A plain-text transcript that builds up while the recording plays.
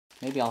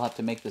Maybe I'll have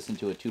to make this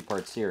into a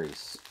two-part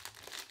series.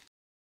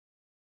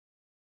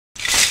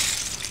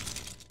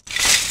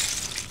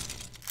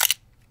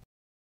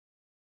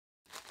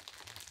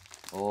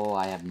 Oh,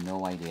 I have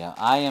no idea.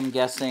 I am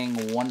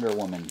guessing Wonder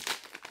Woman.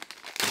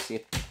 Let's see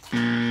if...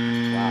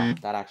 Wow,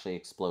 that actually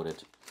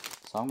exploded.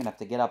 So I'm going to have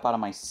to get up out of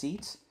my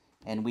seat.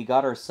 And we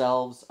got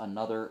ourselves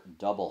another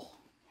double.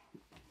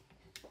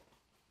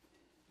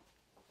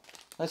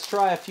 Let's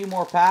try a few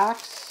more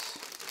packs.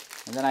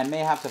 And then I may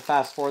have to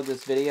fast forward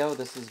this video.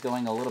 This is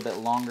going a little bit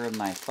longer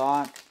than I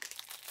thought.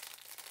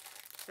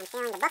 I'm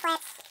feeling the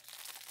booklets.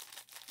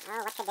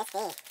 Oh, what could this be?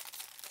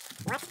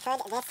 What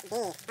could this be?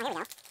 Oh, here we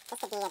go. This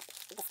could be a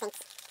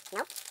distinct...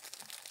 Nope.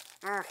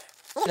 Oh.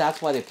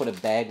 That's why they put a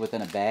bag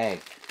within a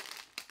bag.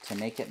 To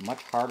make it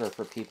much harder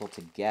for people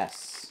to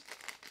guess.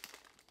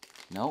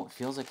 No, it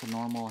feels like a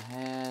normal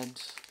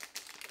head.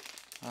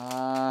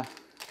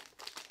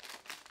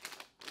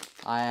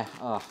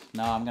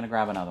 No, I'm going to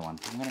grab another one.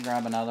 I'm going to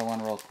grab another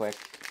one real quick.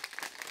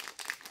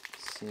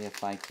 See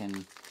if I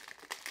can...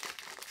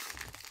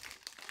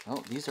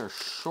 Oh, these are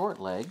short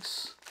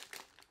legs.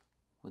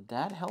 Would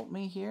that help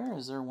me here?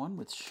 Is there one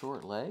with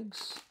short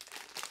legs?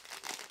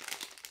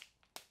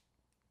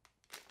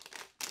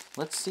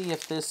 Let's see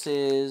if this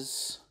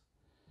is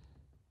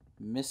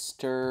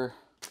Mr.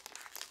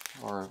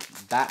 or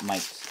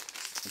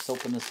Batmite. Let's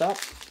open this up.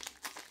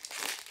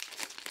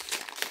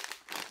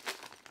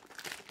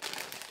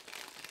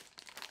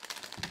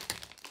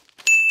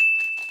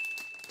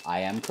 I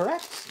am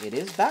correct. It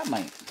is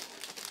Batmite.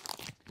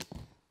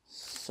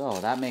 So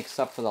that makes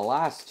up for the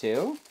last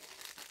two.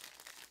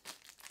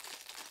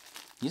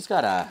 He's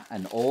got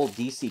an old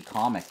DC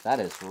comic. That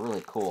is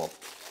really cool.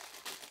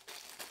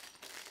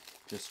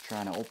 Just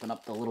trying to open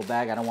up the little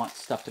bag. I don't want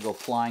stuff to go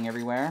flying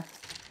everywhere.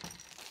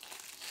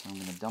 So I'm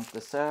going to dump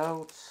this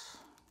out.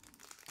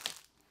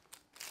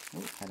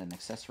 Ooh, had an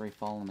accessory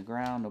fall on the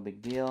ground. No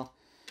big deal.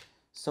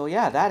 So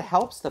yeah, that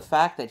helps the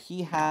fact that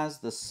he has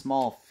the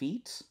small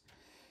feet.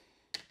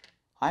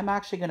 I'm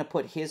actually going to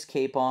put his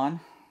cape on.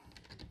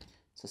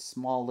 It's a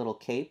small little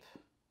cape.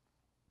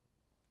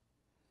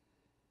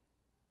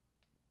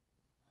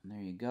 And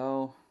there you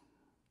go.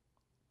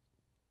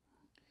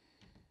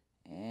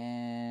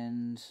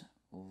 And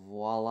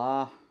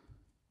voila.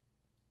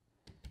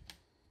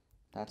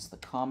 That's the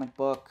comic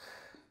book.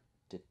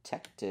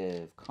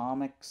 Detective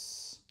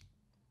Comics.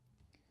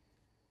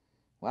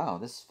 Wow,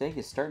 this fig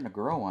is starting to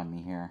grow on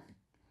me here.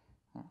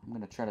 I'm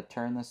going to try to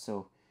turn this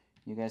so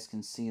you guys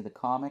can see the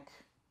comic.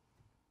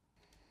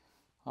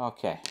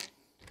 Okay.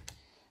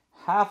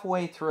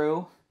 Halfway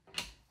through,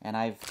 and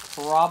I've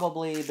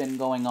probably been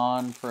going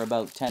on for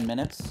about 10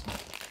 minutes.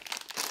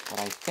 But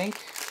I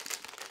think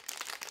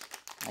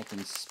I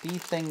can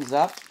speed things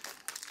up.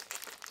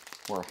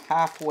 We're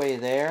halfway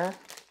there.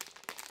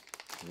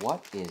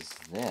 What is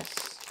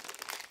this?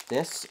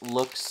 This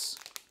looks...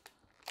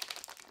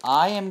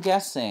 I am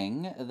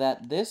guessing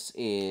that this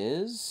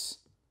is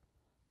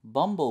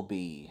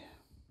Bumblebee.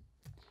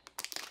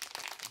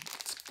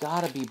 It's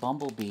gotta be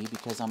Bumblebee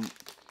because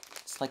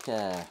it's like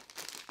a...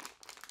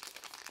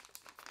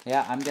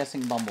 Yeah, I'm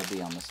guessing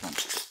Bumblebee on this one.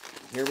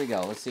 Here we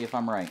go. Let's see if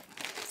I'm right.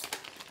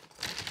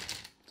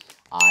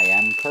 I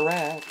am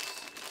correct.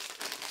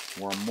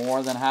 We're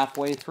more than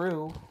halfway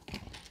through.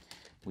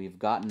 We've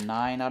gotten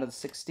 9 out of the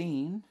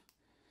 16.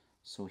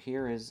 So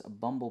here is a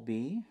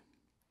Bumblebee.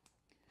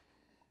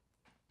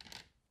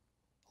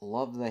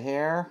 Love the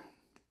hair.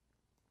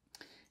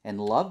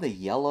 And love the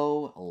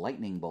yellow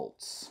lightning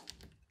bolts.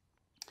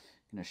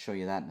 I'm going to show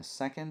you that in a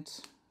second.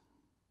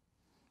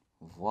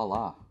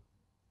 Voila.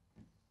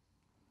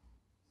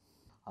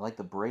 I like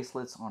the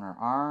bracelets on her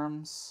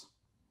arms.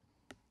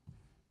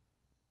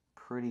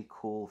 Pretty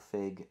cool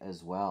fig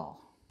as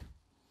well.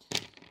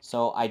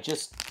 So I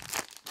just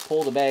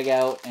pull the bag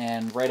out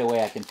and right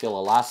away I can feel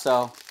a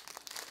lasso.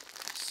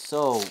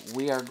 So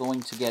we are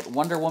going to get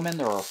Wonder Woman.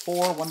 There are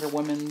 4 Wonder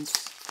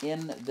Womans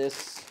in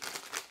this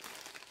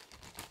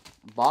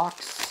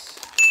box.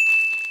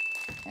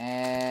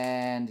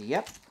 And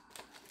yep.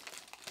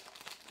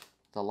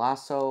 The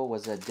lasso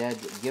was a dead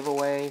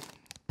giveaway.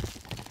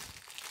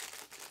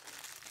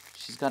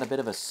 She's got a bit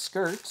of a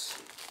skirt.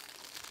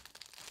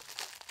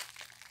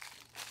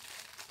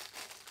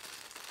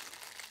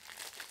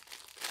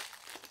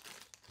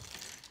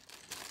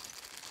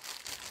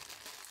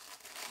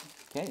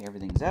 Okay,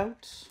 everything's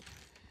out.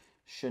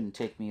 Shouldn't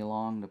take me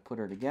long to put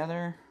her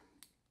together.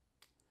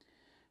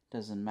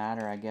 Doesn't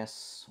matter, I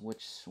guess,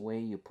 which way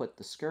you put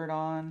the skirt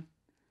on.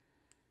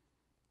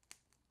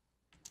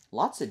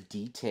 Lots of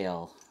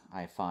detail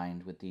I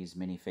find with these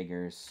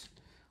minifigures.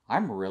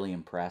 I'm really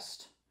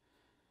impressed.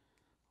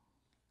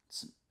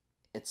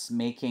 It's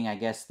making, I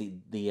guess,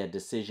 the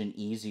decision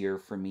easier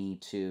for me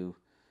to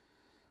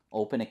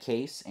open a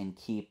case and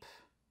keep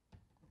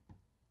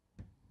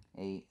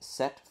a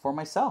set for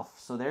myself.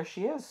 So there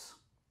she is,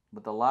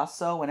 with the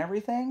lasso and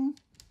everything.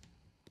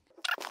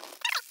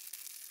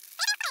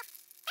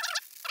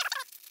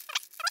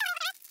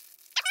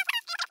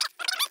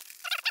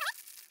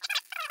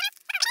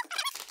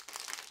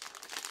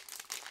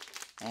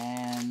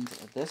 And And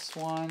this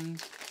one.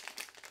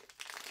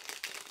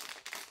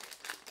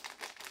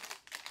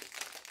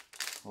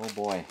 Oh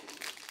boy.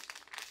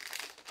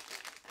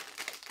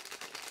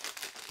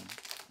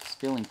 It's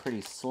feeling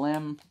pretty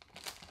slim.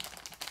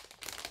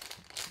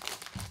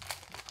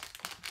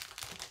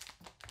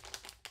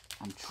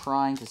 I'm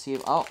trying to see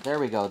if... Oh, there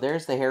we go.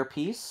 There's the hair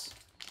piece.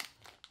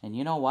 And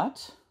you know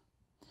what?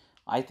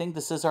 I think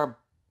this is our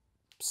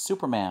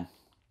Superman.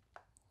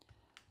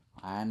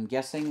 I'm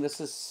guessing this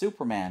is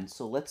Superman.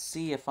 So let's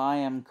see if I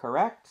am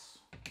correct.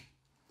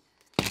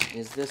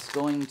 Is this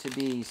going to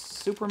be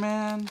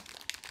Superman?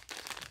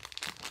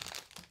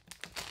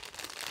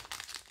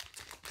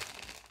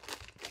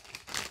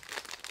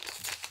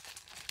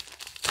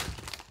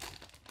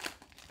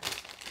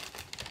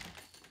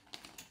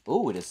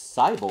 Oh, it is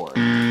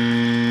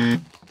Cyborg.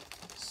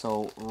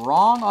 So,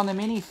 wrong on the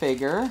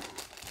minifigure,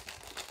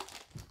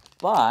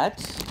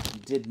 but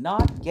did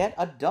not get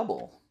a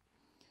double.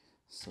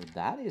 So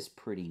that is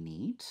pretty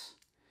neat.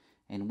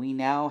 And we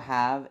now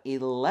have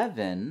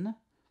 11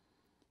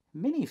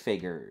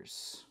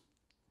 minifigures.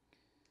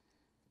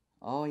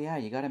 Oh yeah,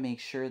 you got to make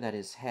sure that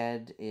his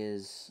head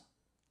is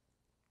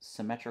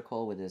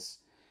symmetrical with his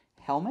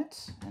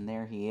helmet. And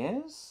there he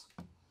is.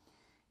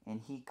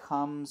 And he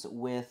comes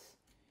with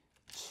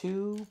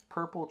 2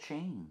 purple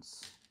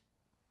chains.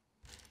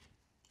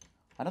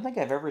 I don't think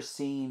I've ever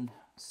seen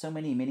so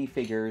many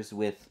minifigures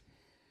with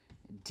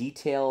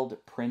detailed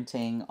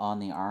printing on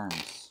the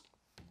arms.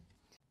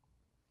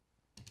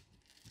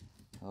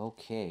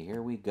 Okay,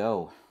 here we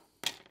go.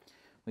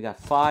 We got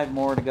 5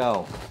 more to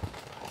go.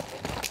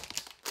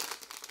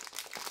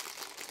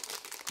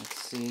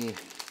 Let's see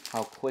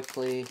how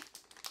quickly.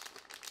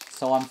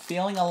 So I'm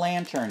feeling a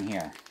lantern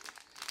here.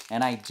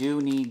 And I do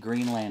need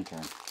Green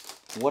Lantern.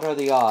 What are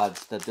the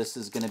odds that this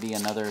is going to be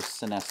another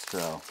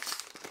Sinestro?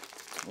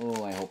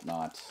 Oh, I hope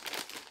not.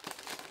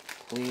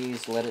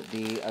 Please let it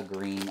be a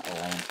Green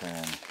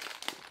Lantern.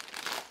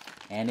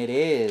 And it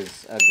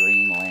is a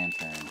Green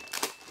Lantern.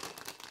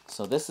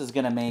 So this is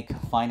going to make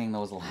finding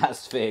those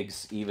last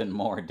figs even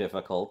more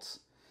difficult.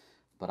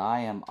 But I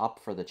am up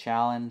for the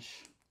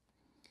challenge.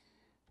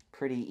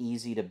 Pretty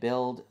easy to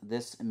build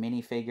this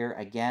minifigure.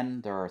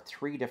 Again, there are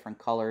 3 different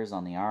colors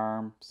on the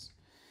arms.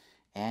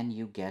 And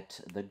you get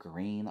the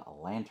Green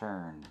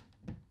Lantern.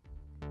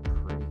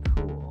 Pretty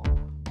cool.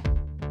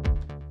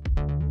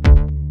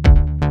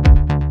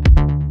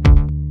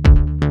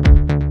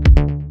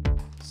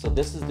 So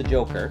this is the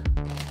Joker.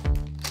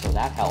 So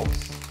that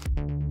helps.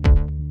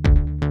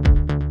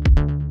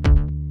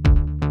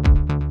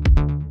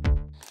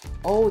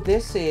 Oh,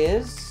 this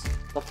is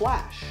the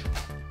Flash.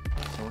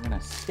 So we're going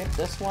to skip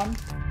this one.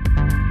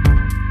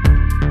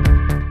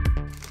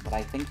 But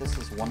I think this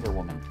is Wonder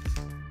Woman.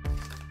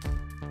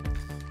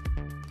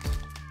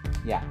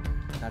 Yeah,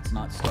 that's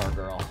not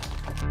Stargirl.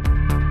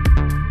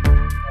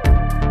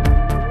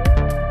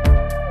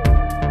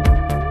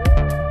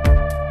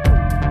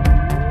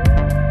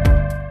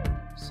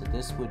 So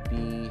this would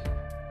be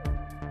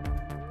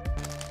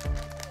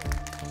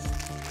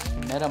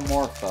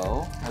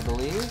Metamorpho, I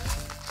believe.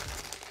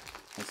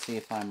 Let's see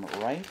if I'm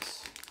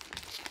right.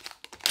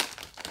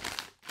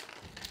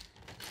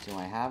 Do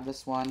I have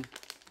this one?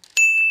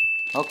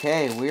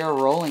 Okay, we are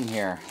rolling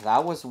here.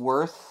 That was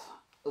worth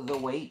the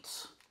wait.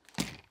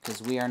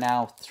 Because we are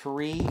now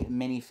 3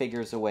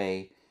 minifigures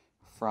away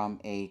from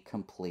a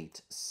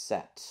complete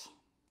set.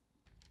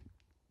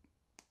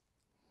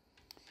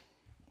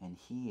 And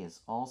he is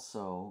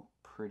also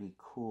pretty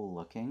cool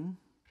looking.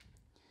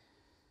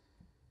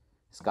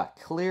 He's got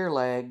clear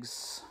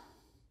legs,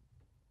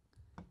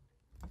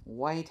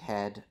 white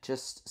head,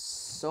 just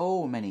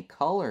so many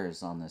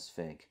colors on this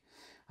fig.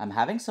 I'm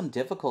having some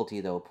difficulty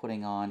though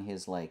putting on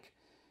his like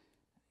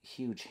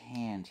huge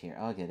hand here.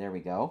 Okay, there we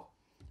go.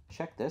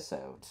 Check this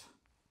out.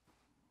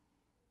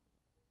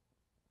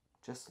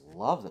 Just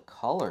love the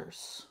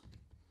colors.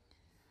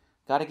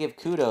 Gotta give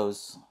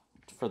kudos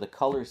for the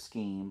color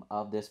scheme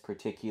of this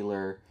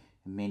particular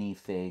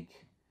minifig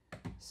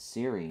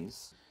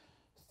series.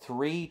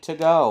 3 to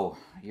go.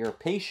 Your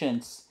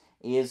patience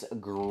is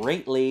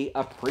greatly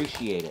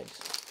appreciated.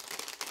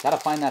 Gotta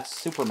find that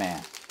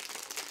Superman.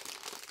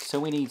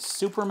 So we need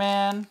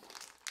Superman.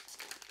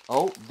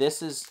 Oh,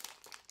 this is...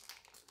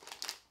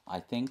 I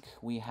think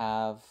we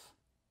have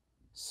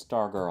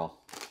Stargirl.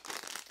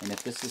 And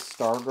if this is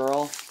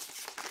Stargirl,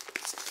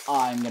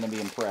 I'm going to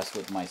be impressed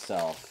with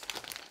myself.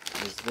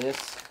 Is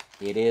this?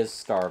 It is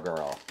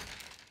Stargirl.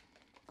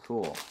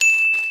 Cool.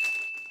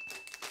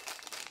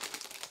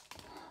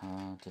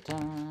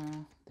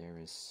 There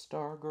is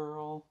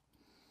Stargirl.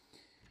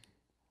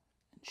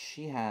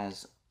 She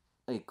has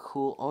a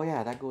cool... Oh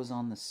yeah, that goes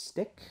on the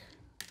stick.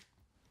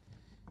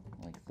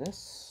 Like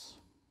this.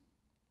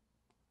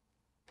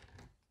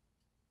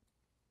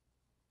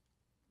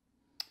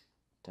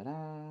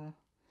 Ta-da!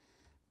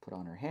 Put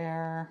on her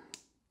hair.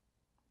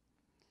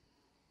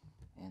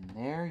 And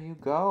there you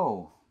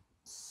go.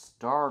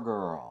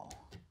 Stargirl.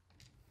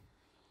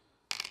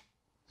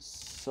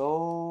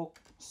 So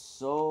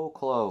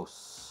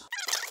close.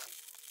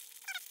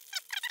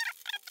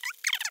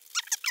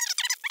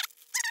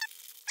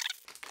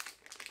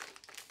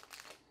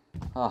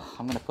 Oh,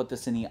 I'm going to put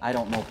this in the I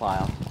don't know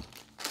pile.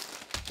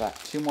 Got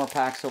 2 more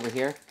packs over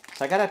here.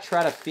 So I got to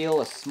try to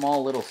feel a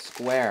small little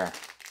square.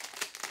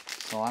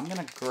 So I'm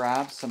going to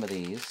grab some of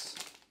these.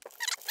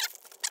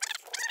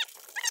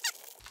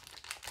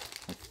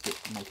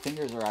 My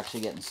fingers are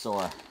actually getting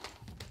sore.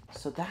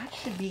 So that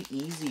should be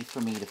easy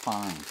for me to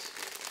find.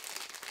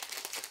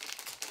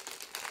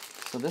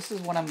 So this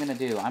is what I'm going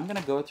to do. I'm going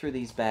to go through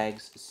these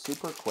bags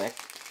super quick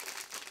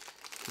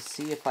to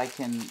see if I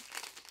can...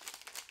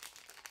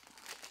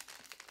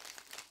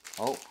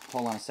 Oh,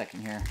 hold on a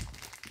second here.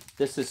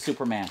 This is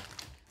Superman.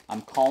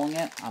 I'm calling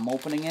it. I'm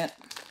opening it.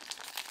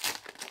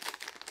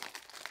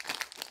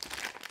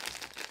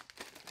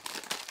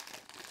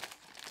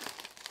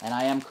 And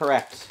I am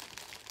correct.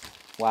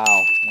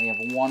 Wow, we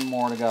have 1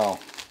 more to go.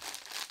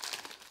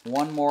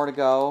 1 more to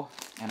go,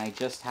 and I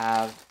just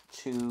have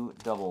 2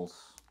 doubles.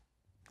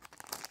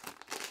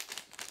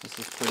 This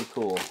is pretty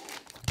cool.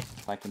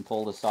 If I can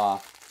pull this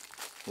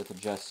off with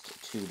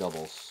just 2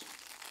 doubles.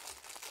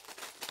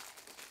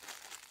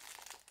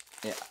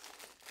 Yeah,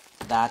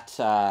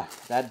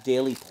 that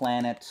Daily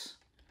Planet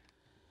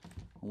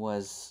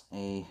was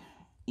a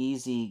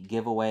easy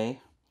giveaway.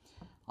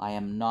 I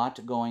am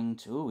not going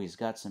to... Ooh, he's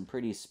got some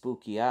pretty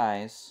spooky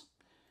eyes.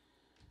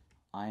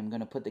 I'm going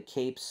to put the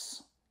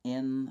capes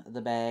in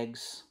the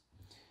bags.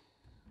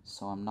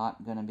 So I'm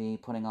not going to be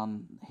putting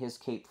on his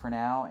cape for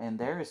now. And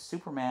there is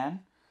Superman.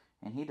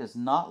 And he does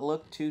not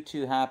look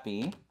too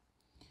happy.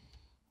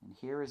 And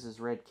here is his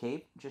red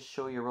cape. Just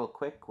show you real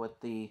quick what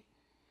the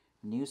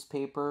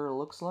newspaper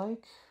looks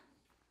like.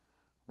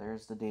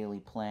 There's the Daily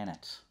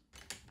Planet.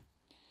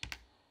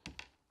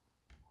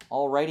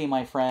 Alrighty,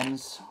 my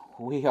friends.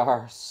 We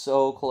are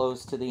so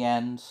close to the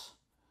end.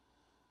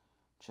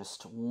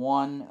 Just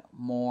 1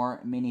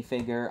 more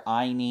minifigure.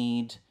 I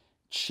need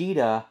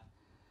Cheetah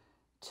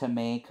to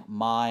make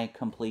my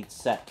complete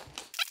set.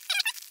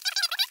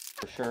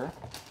 For sure.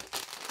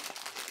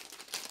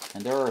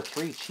 And there are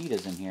 3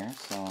 cheetahs in here,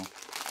 so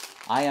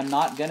I am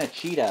not gonna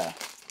cheetah.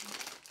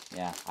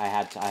 Yeah, I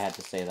had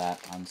to say that.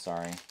 I'm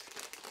sorry.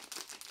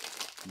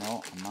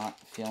 No, I'm not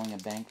feeling a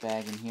bank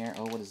bag in here.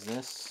 Oh, what is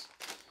this?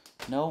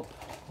 Nope.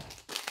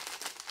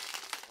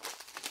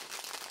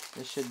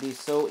 This should be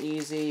so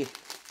easy.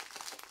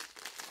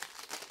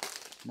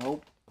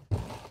 Nope.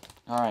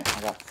 Alright,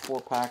 I got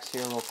 4 packs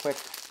here real quick.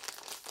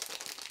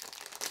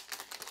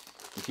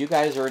 If you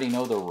guys already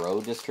know the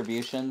row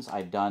distributions,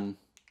 I've done,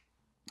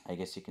 I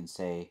guess you can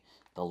say,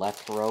 the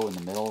left row and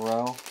the middle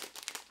row.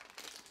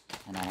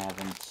 And I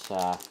haven't,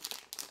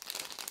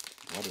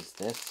 what is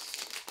this?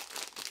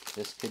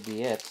 This could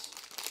be it.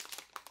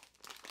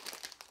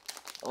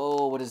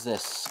 Oh, what is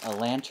this? A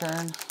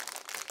lantern?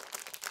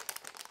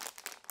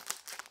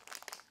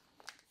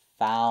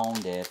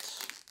 Found it.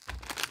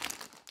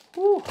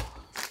 Whew.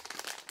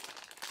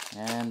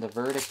 And the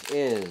verdict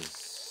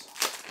is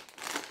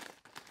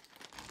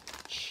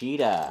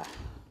Cheetah.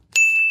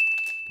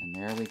 And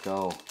there we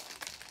go.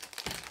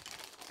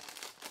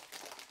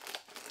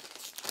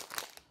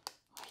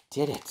 I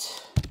did it.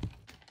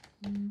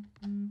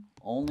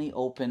 Only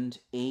opened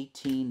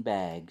 18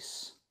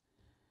 bags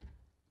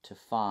to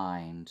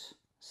find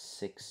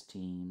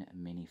 16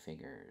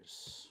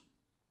 minifigures.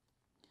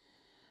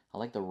 I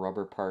like the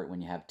rubber part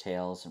when you have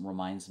tails. It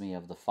reminds me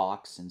of the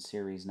fox in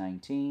Series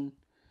 19.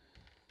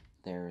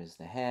 There is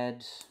the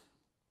head.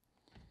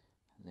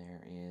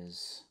 There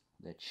is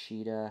the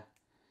cheetah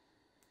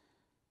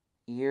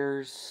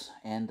ears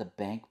and the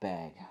bank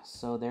bag.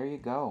 So there you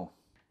go.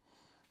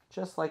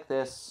 Just like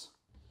this.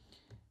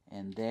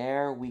 And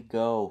there we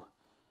go.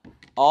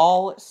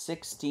 All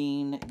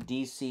 16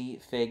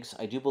 DC figs.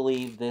 I do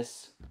believe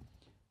this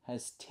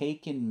has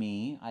taken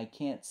me, I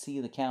can't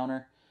see the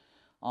counter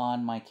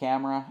on my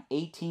camera,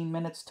 18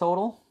 minutes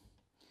total.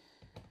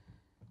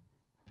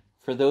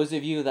 For those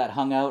of you that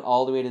hung out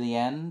all the way to the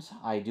end,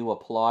 I do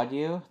applaud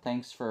you.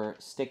 Thanks for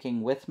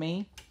sticking with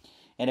me.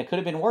 And it could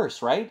have been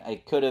worse, right?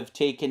 It could have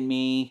taken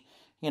me,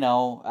 you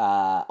know,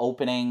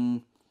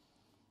 opening,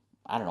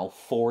 I don't know,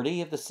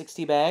 40 of the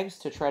 60 bags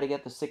to try to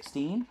get the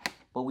 16.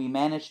 But we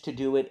managed to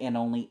do it in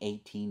only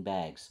 18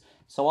 bags.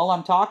 So while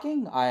I'm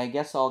talking, I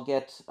guess I'll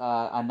get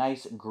a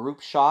nice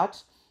group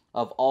shot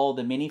of all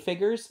the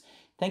minifigures.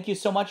 Thank you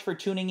so much for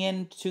tuning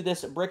in to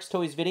this Bricks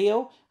Toys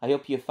video. I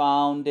hope you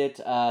found it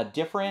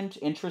different,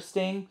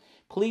 interesting.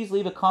 Please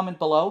leave a comment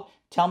below.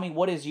 Tell me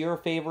what is your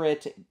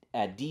favorite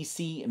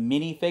DC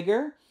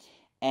minifigure.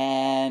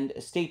 And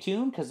stay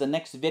tuned because the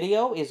next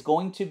video is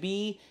going to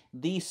be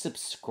the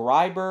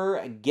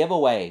subscriber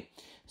giveaway.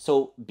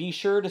 So be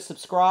sure to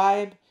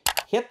subscribe.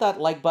 Hit that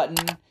like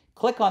button,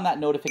 click on that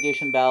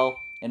notification bell,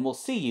 and we'll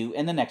see you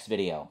in the next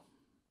video.